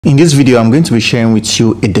In this video, I'm going to be sharing with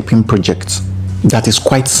you a DEPIN project that is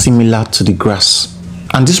quite similar to the grass.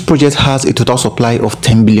 And this project has a total supply of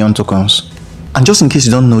 10 billion tokens. And just in case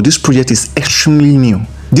you don't know, this project is extremely new.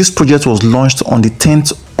 This project was launched on the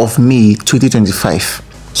 10th of May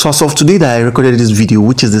 2025. So as of today that I recorded this video,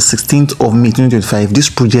 which is the 16th of May 2025, this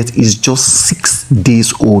project is just 6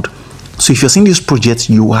 days old. So if you're seeing this project,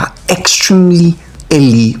 you are extremely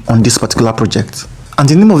early on this particular project. And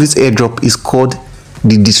the name of this airdrop is called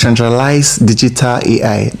the Decentralized Digital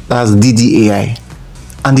AI, that's DDAI.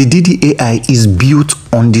 And the DDAI is built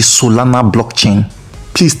on the Solana Blockchain.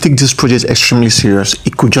 Please take this project extremely serious.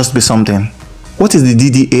 It could just be something. What is the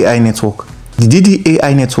DDAI network? The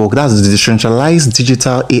DDAI network, that's the Decentralized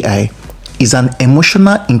Digital AI, is an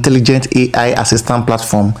emotional intelligent AI assistant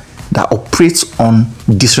platform that operates on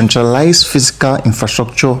decentralized physical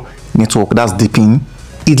infrastructure network, that's DEPIN.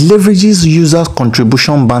 It leverages users'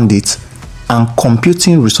 contribution bandwidth and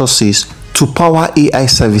computing resources to power AI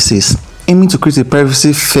services, aiming to create a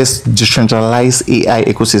privacy-first decentralized AI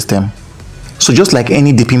ecosystem. So just like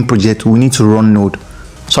any DEPIN project, we need to run node.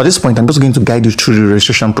 So at this point, I'm just going to guide you through the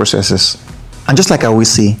registration processes. And just like I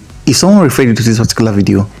always say, if someone referred you to this particular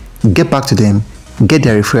video, get back to them, get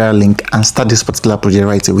their referral link, and start this particular project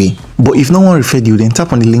right away. But if no one referred you, then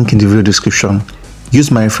tap on the link in the video description,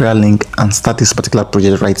 use my referral link, and start this particular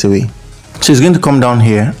project right away. So it's going to come down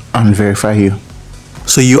here and verify you.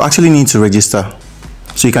 So you actually need to register.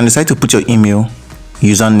 So you can decide to put your email,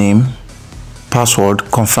 username, password,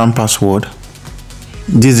 confirm password.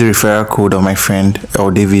 This is the referral code of my friend or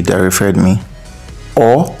David that referred me.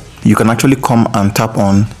 Or you can actually come and tap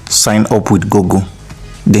on sign up with Google.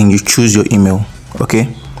 Then you choose your email,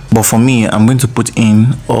 okay? But for me, I'm going to put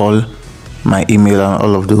in all my email and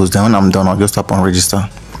all of those. Then when I'm done, I'll just tap on register.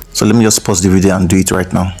 So let me just pause the video and do it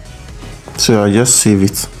right now. So I'll just save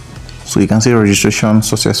it. So you can see registration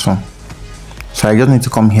successful. So I just need to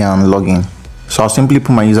come here and log in. So I'll simply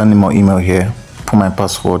put my username or email here, put my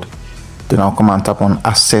password. Then I'll come and tap on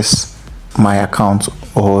access my account,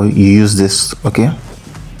 or you use this, okay?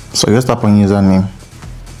 So just tap on username.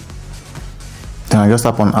 Then I just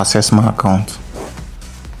tap on access my account.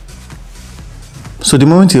 So the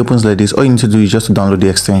moment it opens like this, all you need to do is just to download the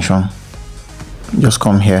extension. Just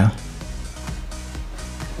come here.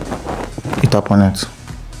 You tap on it.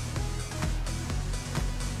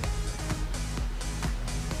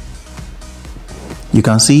 You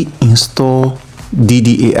can see install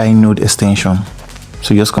DDAI node extension.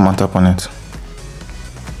 So just come and tap on it.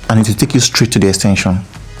 And it will take you straight to the extension.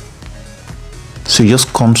 So you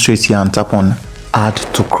just come straight here and tap on add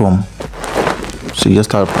to Chrome. So you just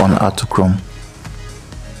tap on add to Chrome.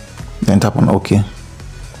 Then tap on OK.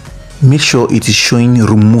 Make sure it is showing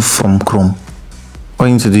remove from Chrome. All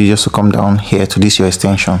you need to do is just to come down here to this your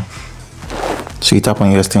extension. So you tap on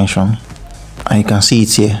your extension and you can see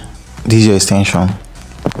it here. This is your extension.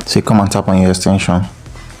 So you come and tap on your extension.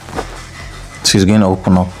 So it's going to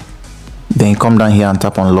open up. Then you come down here and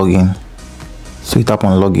tap on login. So you tap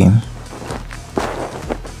on login.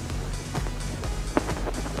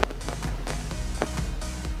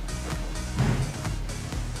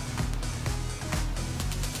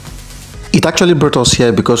 It actually brought us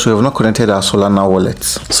here because we have not connected our Solana wallet.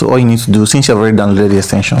 So all you need to do, since you have already downloaded the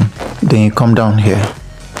extension, then you come down here,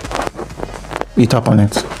 you tap on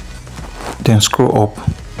it, then scroll up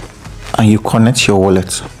and you connect your wallet.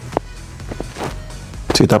 So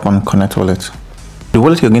you tap on connect wallet. The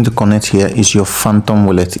wallet you're going to connect here is your phantom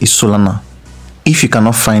wallet, it's Solana. If you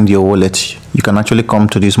cannot find your wallet, you can actually come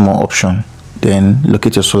to this more option, then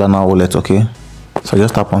locate your Solana wallet, okay? So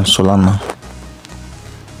just tap on Solana.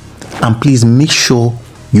 And please make sure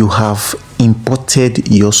you have imported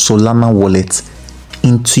your Solana wallet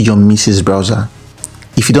into your Mises browser.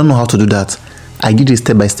 If you don't know how to do that, I did a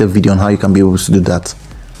step-by-step video on how you can be able to do that.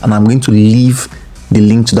 And I'm going to leave the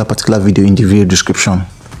link to that particular video in the video description.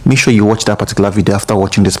 Make sure you watch that particular video after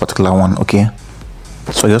watching this particular one, okay?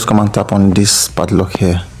 So just come and tap on this padlock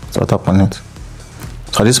here. So I'll tap on it.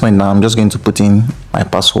 So at this point now, I'm just going to put in my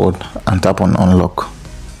password and tap on unlock.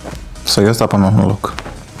 So just tap on unlock.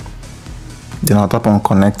 Then I'll tap on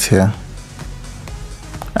connect here.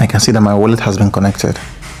 I can see that my wallet has been connected.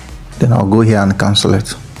 Then I'll go here and cancel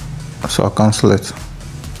it. So I'll cancel it.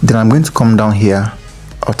 Then I'm going to come down here.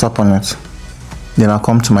 I'll tap on it. Then I'll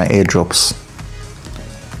come to my airdrops.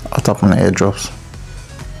 I'll tap on the airdrops.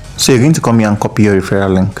 So you're going to come here and copy your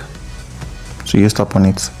referral link. So you just tap on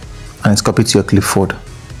it and it's copied to your clipboard.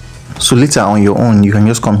 So later on your own, you can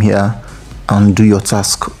just come here and do your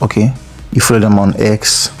task, okay? You follow them on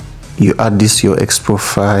X. You add this to your X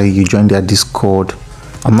profile, you join their Discord.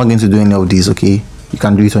 I'm not going to do any of these, okay? You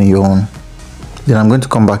can do it on your own. Then I'm going to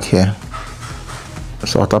come back here,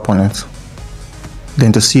 so I'll tap on it.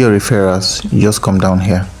 Then to see your referrals, you just come down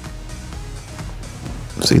here,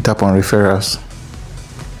 so you tap on referrals.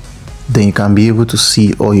 Then you can be able to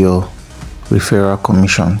see all your referral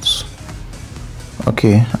commissions,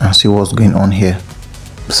 okay, and see what's going on here.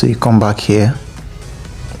 So you come back here,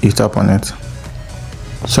 you tap on it.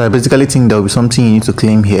 So I basically think there will be something you need to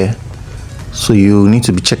claim here, so you need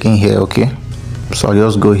to be checking here, okay. So I'll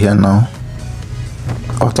just go here now,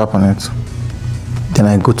 I'll tap on it. Then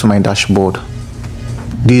I go to my dashboard.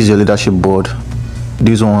 This is your leadership board.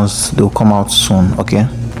 These ones, they'll come out soon, okay.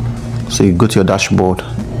 So you go to your dashboard,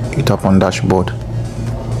 you tap on dashboard.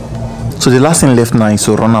 So the last thing left now is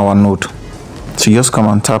to run our node. So you just come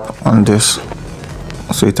and tap on this,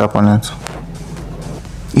 so you tap on it.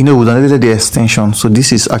 You know, we downloaded the extension, so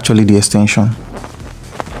this is actually the extension.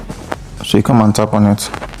 So you come and tap on it.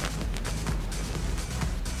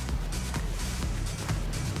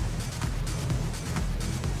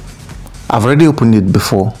 I've already opened it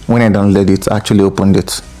before. When I downloaded it, I actually opened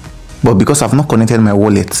it. But because I've not connected my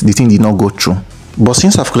wallet, the thing did not go through. But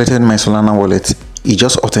since I've collected my Solana wallet, it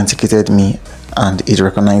just authenticated me and it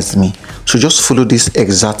recognized me. So just follow this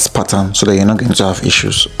exact pattern so that you're not going to have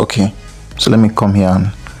issues, okay. So let me come here and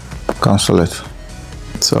cancel it.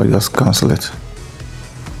 So I'll just cancel it.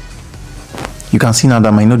 You can see now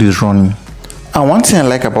that my node is running. And one thing I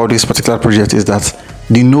like about this particular project is that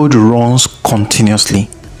the node runs continuously,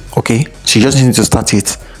 okay. So you just need to start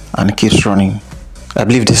it and it keeps running. I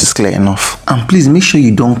believe this is clear enough. And please make sure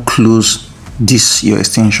you don't close this your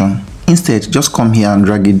extension. Instead, just come here and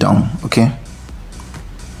drag it down, okay.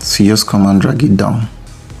 So you just come and drag it down.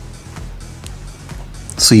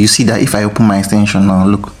 So you see that if I open my extension now,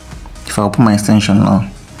 look, if I open my extension now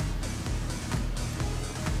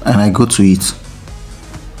and I go to it,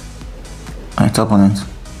 I tap on it,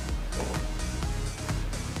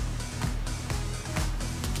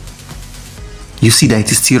 you see that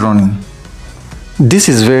it is still running. This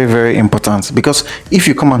is very, very important, because if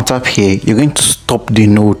you come and tap here, you're going to stop the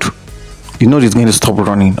node. The node is going to stop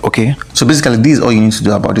running, okay. So basically this is all you need to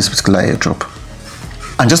do about this particular airdrop.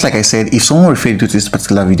 And just like I said, if someone referred you to this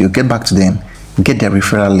particular video, get back to them, get their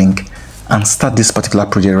referral link and start this particular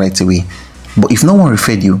project right away. But if no one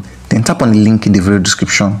referred you, then tap on the link in the video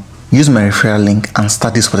description, use my referral link and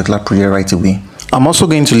start this particular project right away. I'm also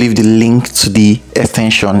going to leave the link to the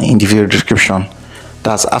extension in the video description.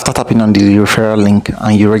 That's after tapping on the referral link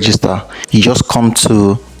and you register, you just come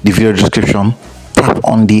to the video description, tap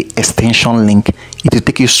on the extension link, it will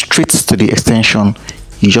take you straight to the extension.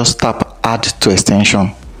 You just tap add to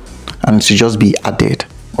extension and it will just be added,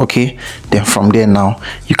 okay. Then from there now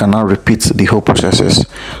you can now repeat the whole processes.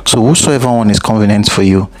 So whatsoever one is convenient for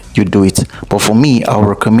you, you do it. But for me, I will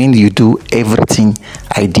recommend you do everything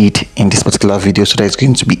I did in this particular video, so that it's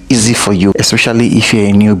going to be easy for you, especially if you're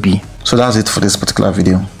a newbie. So that's it for this particular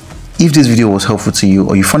video. If this video was helpful to you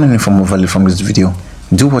or you found any form of value from this video,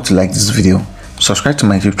 do what you like this video, subscribe to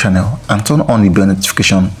my YouTube channel and turn on the bell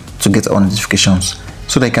notification to get all notifications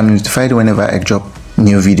so that you can be notified whenever I drop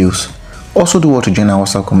new videos. Also do what to join our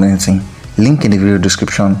WhatsApp community, link in the video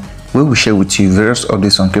description, where we share with you various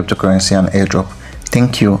updates on cryptocurrency and airdrop.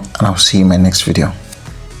 Thank you, and I'll see you in my next video.